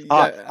Hamilton.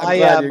 I'm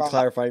glad you're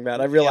clarifying that.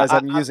 I realize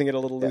I'm using it a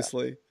little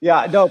loosely.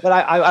 Yeah, no, but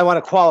I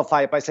want to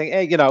qualify it by saying,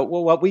 hey,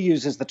 what we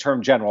use is the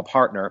term general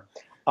partner.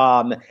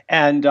 And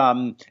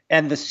the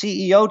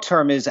CEO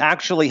term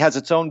has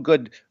its own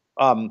good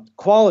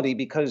quality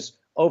because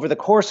over the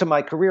course of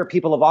my career,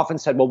 people have often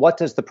said, well, what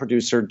does the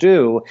producer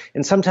do?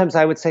 And sometimes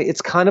I would say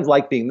it's kind of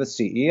like being the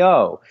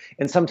CEO.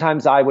 And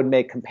sometimes I would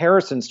make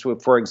comparisons to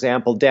it. For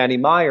example, Danny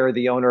Meyer,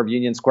 the owner of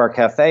Union Square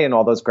Cafe and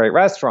all those great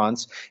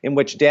restaurants, in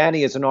which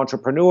Danny is an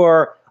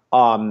entrepreneur.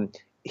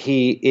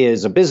 He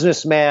is a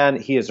businessman.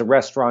 He is a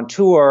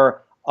restaurateur.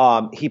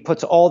 He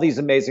puts all these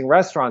amazing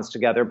restaurants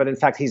together, but in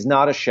fact, he's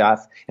not a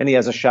chef, and he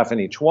has a chef in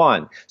each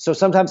one. So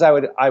sometimes I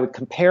would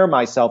compare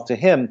myself to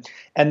him.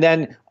 And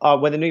then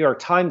when the New York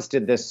Times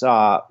did this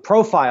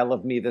profile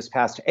of me this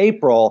past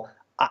April,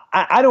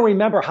 I don't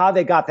remember how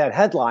they got that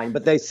headline,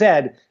 but they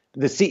said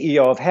the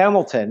CEO of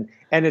Hamilton,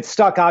 and it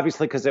stuck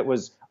obviously because it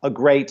was a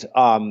great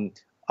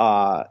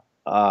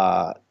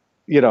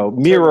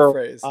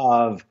mirror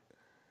of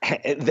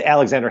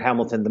Alexander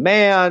Hamilton, the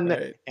man,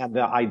 right, and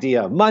the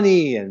idea of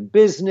money and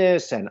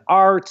business and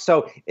art.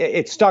 So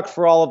it stuck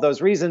for all of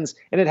those reasons,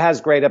 and it has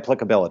great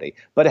applicability.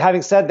 But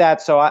having said that,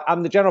 so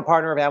I'm the general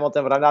partner of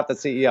Hamilton, but I'm not the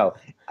CEO.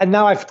 And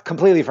now I've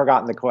completely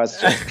forgotten the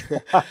question.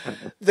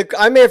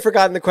 I may have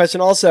forgotten the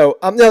question also.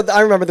 No,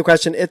 I remember the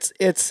question.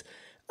 It's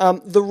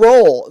the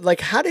role.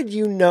 Like, how did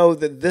you know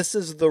that this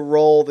is the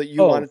role that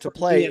you wanted to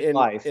play in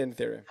life? In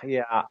theory?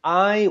 Yeah,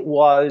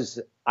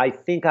 I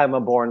think I'm a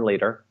born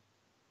leader.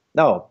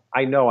 No,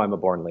 I know I'm a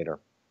born leader.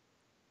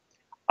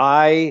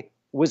 I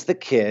was the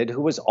kid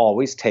who was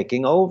always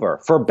taking over,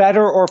 for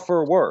better or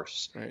for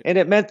worse. Right. And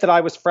it meant that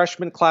I was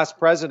freshman class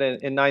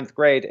president in 9th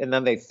grade, and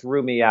then they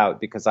threw me out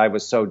because I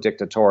was so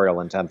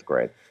dictatorial in 10th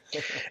grade.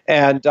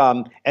 And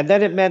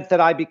then it meant that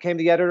I became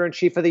the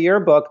editor-in-chief of the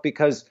yearbook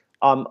because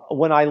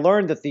when I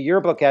learned that the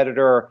yearbook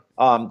editor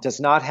does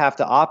not have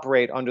to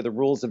operate under the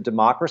rules of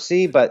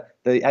democracy, but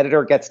the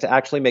editor gets to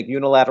actually make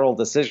unilateral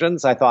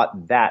decisions, I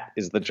thought that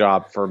is the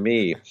job for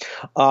me.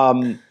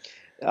 So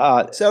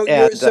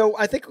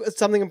I think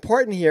something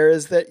important here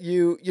is that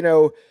you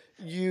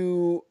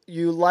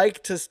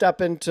like to step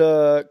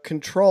into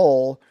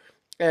control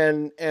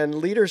and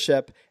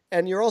leadership,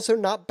 and you're also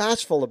not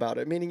bashful about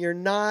it. Meaning you're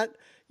not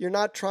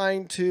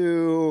trying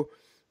to.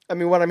 I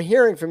mean, what I'm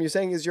hearing from you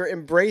saying is you're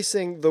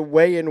embracing the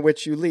way in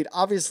which you lead.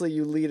 Obviously,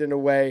 you lead in a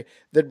way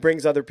that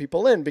brings other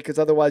people in because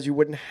otherwise you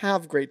wouldn't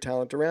have great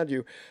talent around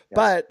you.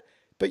 Yes.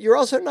 But you're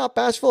also not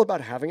bashful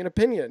about having an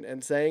opinion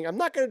and saying, I'm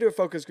not going to do a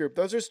focus group.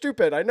 Those are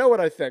stupid. I know what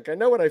I think. I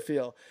know what I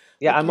feel.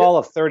 Yeah, I'm all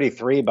of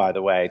 33, by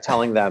the way,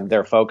 telling them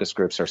their focus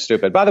groups are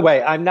stupid. By the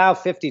way, I'm now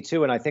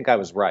 52, and I think I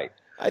was right.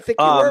 I think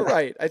you were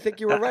right. I think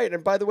you were right.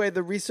 And by the way,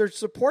 the research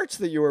supports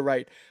that you were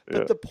right.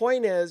 But the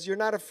point is, you're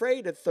not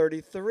afraid at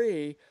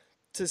 33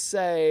 to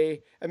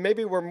say, and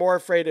maybe we're more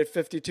afraid at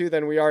 52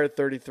 than we are at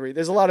 33.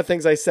 There's a lot of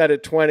things I said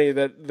at 20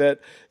 that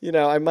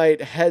I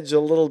might hedge a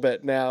little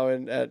bit now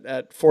and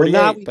at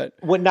 48.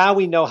 Now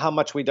we know how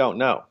much we don't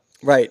know.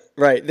 Right.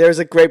 There's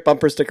a great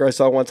bumper sticker I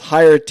saw once: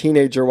 hire a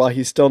teenager while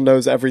he still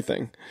knows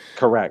everything.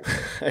 Correct.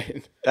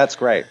 Right. That's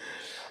great.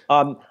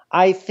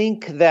 I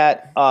think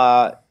that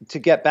to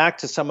get back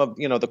to some of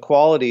the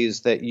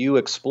qualities that you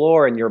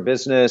explore in your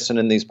business and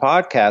in these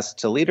podcasts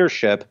to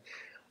leadership,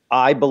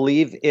 I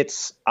believe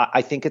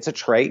I think it's a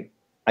trait.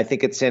 I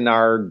think it's in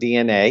our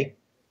DNA.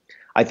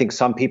 I think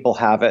some people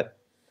have it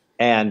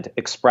and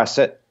express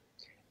it.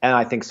 And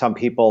I think some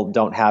people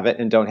don't have it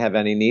and don't have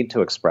any need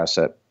to express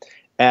it.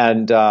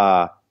 And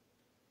I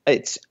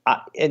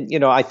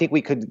think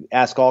we could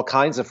ask all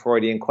kinds of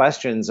Freudian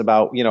questions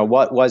about,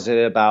 what was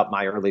it about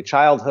my early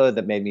childhood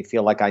that made me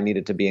feel like I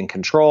needed to be in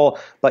control?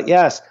 But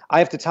yes, I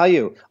have to tell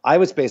you, I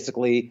was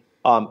basically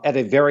at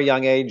a very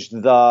young age,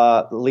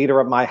 the leader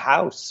of my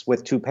house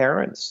with two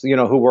parents,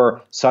 who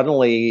were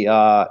suddenly,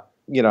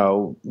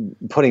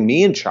 putting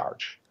me in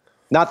charge.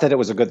 Not that it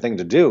was a good thing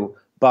to do,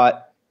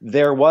 but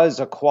there was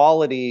a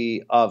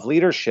quality of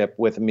leadership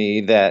with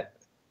me that,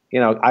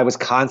 I was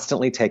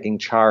constantly taking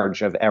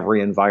charge of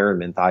every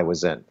environment I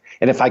was in.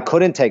 And if I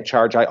couldn't take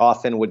charge, I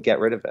often would get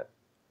rid of it.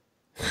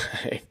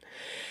 Right.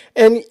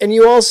 And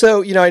you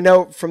also, I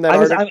know from that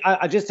article.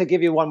 Just to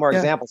give you one more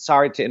example,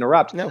 sorry to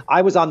interrupt. No.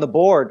 I was on a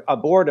board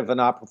of a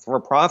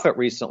not-for-profit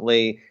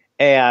recently,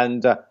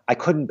 and I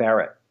couldn't bear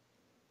it.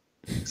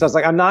 So I was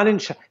like, I'm not in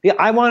charge.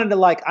 I wanted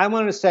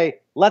to say,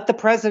 let the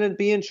president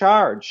be in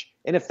charge.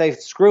 And if they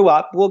screw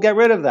up, we'll get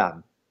rid of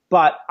them.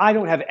 but I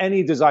don't have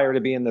any desire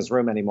to be in this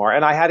room anymore.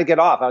 And I had to get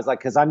off. I was like,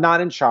 because I'm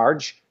not in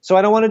charge, so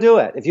I don't want to do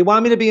it. If you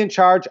want me to be in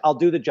charge, I'll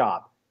do the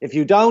job. If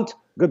you don't,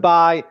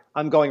 goodbye,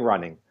 I'm going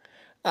running.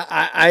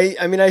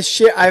 I mean, I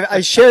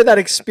share that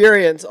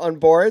experience on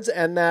boards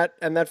and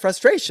that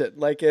frustration.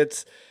 Like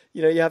it's,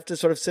 you have to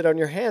sort of sit on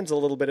your hands a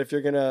little bit if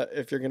you're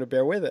gonna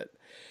bear with it.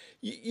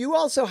 You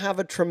also have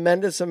a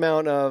tremendous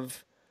amount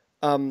of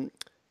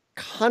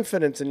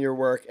confidence in your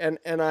work, and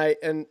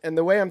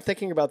the way I'm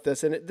thinking about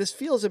this, and this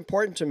feels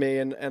important to me,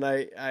 and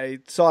I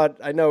saw it.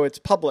 I know it's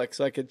public,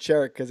 so I could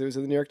share it because it was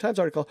in the New York Times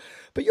article.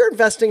 But you're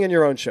investing in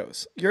your own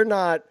shows. You're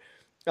not.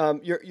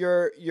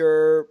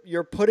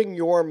 You're putting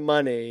your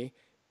money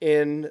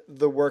in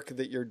the work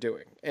that you're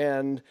doing.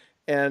 And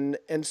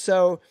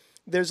so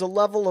there's a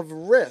level of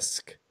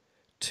risk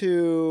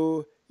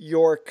to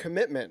your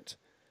commitment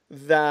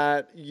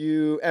that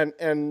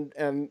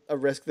and a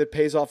risk that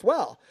pays off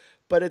well.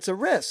 But it's a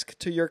risk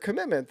to your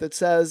commitment that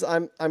says,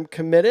 I'm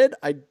committed.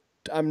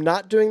 I'm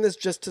not doing this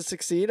just to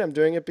succeed. I'm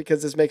doing it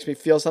because this makes me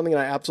feel something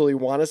and I absolutely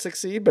want to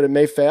succeed, but it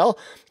may fail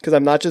because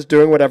I'm not just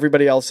doing what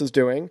everybody else is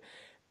doing.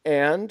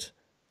 And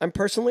I'm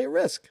personally at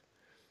risk.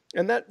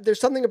 And that there's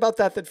something about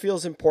that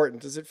feels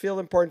important. Does it feel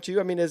important to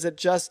you? I mean, is it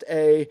just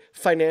a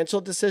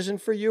financial decision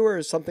for you, or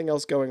is something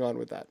else going on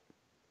with that?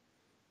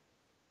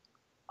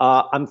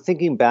 I'm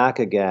thinking back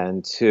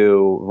again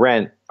to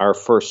Rent, our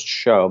first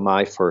show,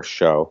 my first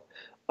show.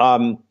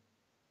 At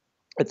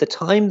the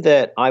time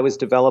that I was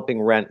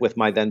developing Rent with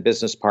my then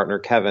business partner,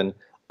 Kevin,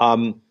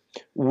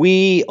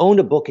 we owned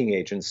a booking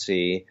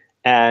agency,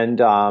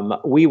 and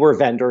we were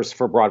vendors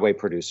for Broadway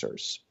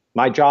producers.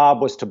 My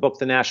job was to book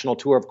the national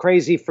tour of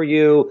Crazy for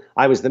You.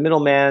 I was the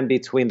middleman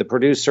between the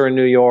producer in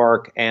New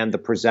York and the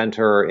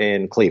presenter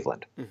in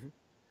Cleveland. Mm-hmm.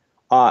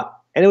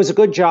 And it was a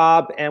good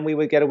job, and we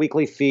would get a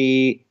weekly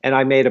fee, and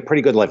I made a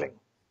pretty good living.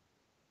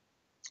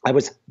 I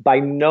was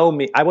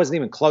I wasn't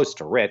even close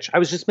to rich. I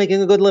was just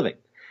making a good living.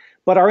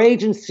 But our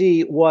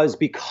agency was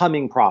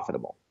becoming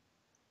profitable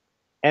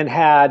and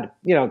had,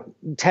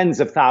 tens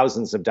of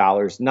thousands of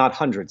dollars, not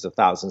hundreds of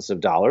thousands of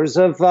dollars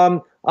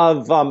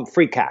of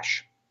free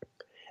cash.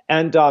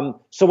 And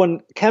so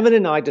when Kevin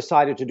and I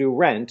decided to do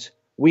Rent,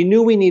 we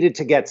knew we needed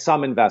to get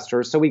some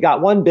investors. So we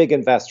got one big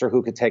investor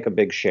who could take a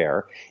big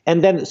share.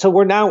 And then, so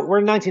we're in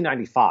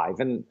 1995,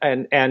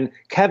 and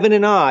Kevin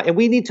and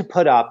we need to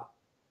put up,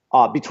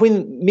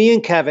 between me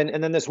and Kevin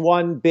and then this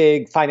one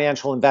big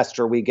financial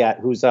investor we get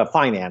who's a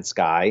finance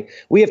guy,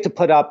 we have to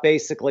put up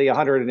basically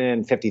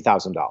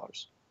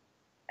 $150,000.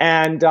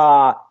 And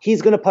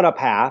he's going to put up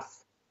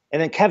half.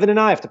 And then Kevin and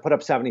I have to put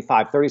up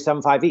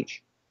 37.5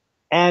 each.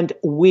 And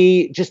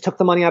we just took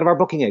the money out of our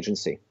booking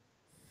agency.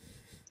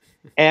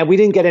 And we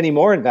didn't get any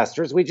more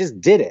investors. We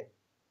just did it.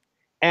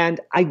 And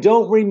I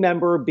don't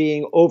remember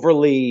being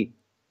overly,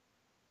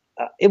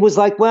 it was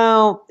like,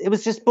 well, it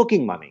was just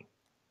booking money.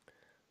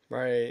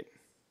 Right.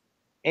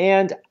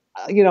 And,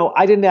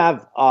 I didn't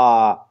have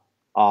a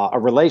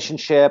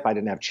relationship. I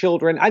didn't have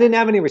children. I didn't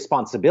have any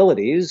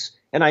responsibilities.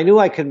 And I knew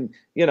I could,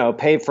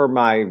 pay for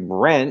my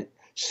rent.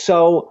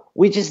 So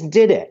we just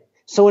did it.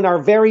 So in our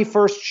very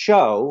first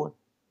show,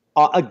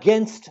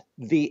 against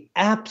the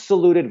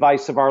absolute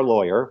advice of our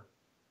lawyer,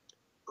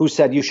 who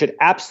said you should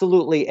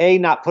absolutely, A,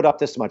 not put up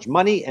this much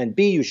money, and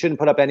B, you shouldn't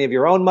put up any of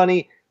your own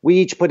money, we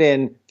each put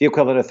in the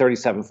equivalent of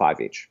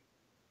 37.5 each.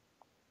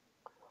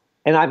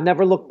 And I've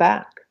never looked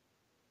back.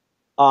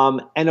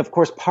 And of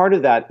course, part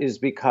of that is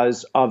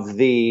because of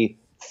the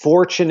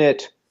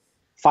fortunate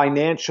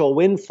financial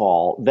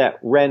windfall that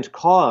Rent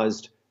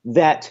caused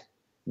that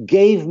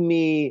gave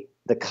me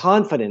the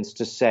confidence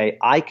to say,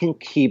 I can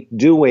keep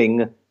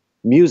doing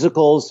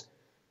musicals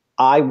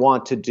I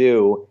want to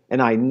do,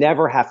 and I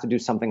never have to do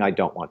something I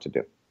don't want to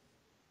do.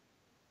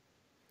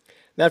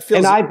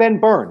 And I've been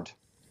burned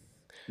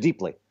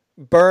deeply.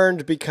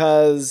 Burned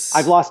because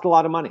I've lost a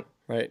lot of money.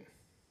 Right.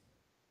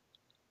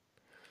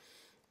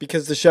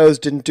 Because the shows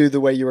didn't do the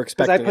way you were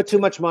expecting. Because I put too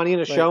much money in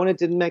a show and it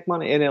didn't make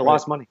money, and it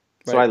lost money.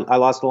 So I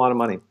lost a lot of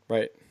money.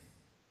 Right.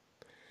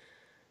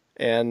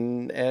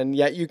 And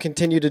yet you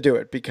continue to do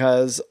it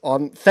because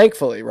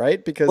thankfully,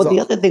 right? Because the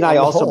other thing I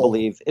also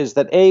believe is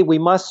that we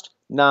must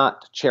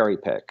not cherry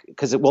pick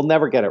because it will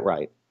never get it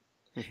right.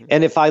 Mm-hmm.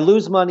 And if I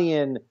lose money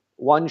in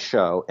one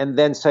show and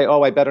then say,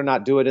 oh, I better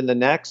not do it in the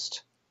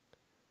next,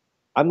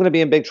 I'm going to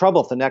be in big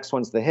trouble if the next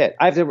one's the hit.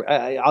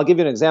 I'll give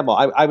you an example.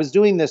 I was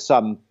doing this,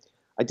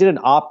 I did an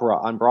opera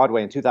on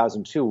Broadway in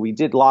 2002. We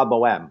did La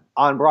Boheme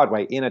on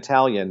Broadway in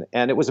Italian,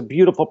 and it was a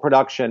beautiful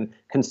production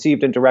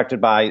conceived and directed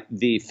by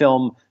the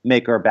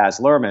filmmaker Baz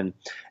Luhrmann.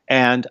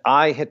 And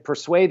I had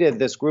persuaded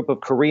this group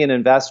of Korean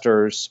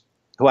investors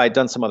who I had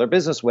done some other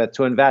business with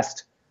to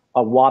invest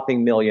a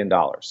whopping $1 million.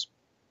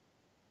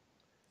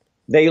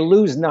 They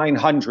lose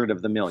 900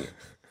 of the million.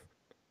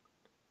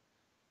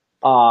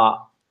 I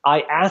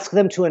asked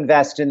them to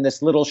invest in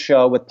this little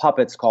show with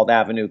puppets called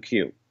Avenue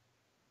Q.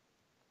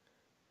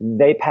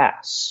 They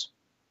pass.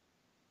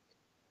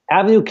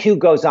 Avenue Q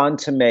goes on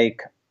to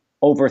make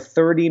over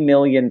 $30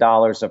 million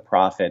of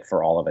profit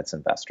for all of its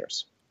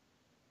investors.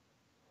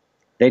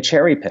 They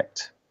cherry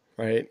picked.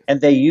 Right. And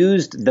they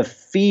used the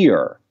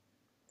fear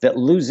that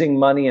losing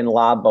money in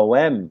La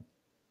Boheme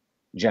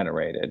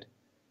generated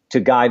to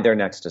guide their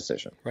next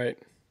decision. Right.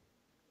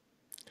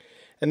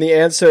 And the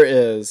answer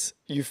is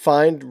you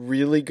find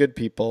really good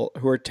people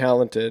who are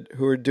talented,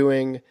 who are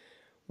doing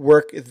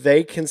work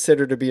they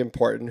consider to be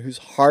important, whose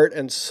heart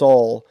and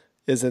soul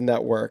is in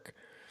that work.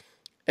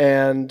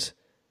 And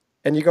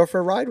you go for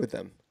a ride with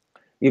them.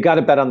 You got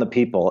to bet on the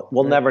people.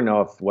 We'll Right. never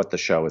know what the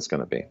show is going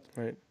to be.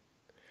 Right.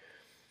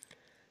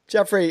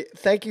 Jeffrey,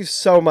 thank you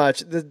so much.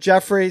 The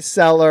Jeffrey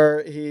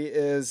Seller, he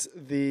is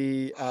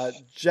the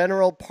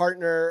general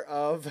partner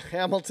of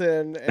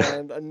Hamilton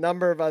and a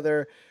number of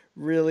other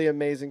really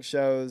amazing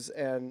shows,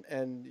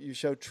 and you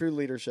show true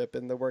leadership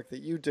in the work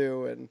that you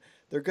do, and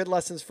they're good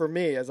lessons for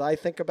me as I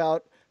think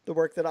about the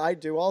work that I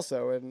do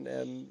also,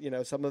 and you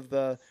know, some of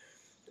the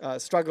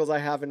struggles I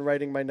have in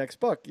writing my next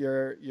book.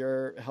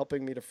 You're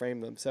helping me to frame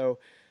them. So,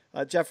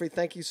 Jeffrey,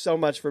 thank you so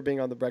much for being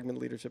on the Bregman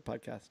Leadership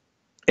Podcast.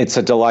 It's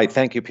a delight.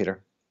 Thank you,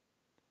 Peter.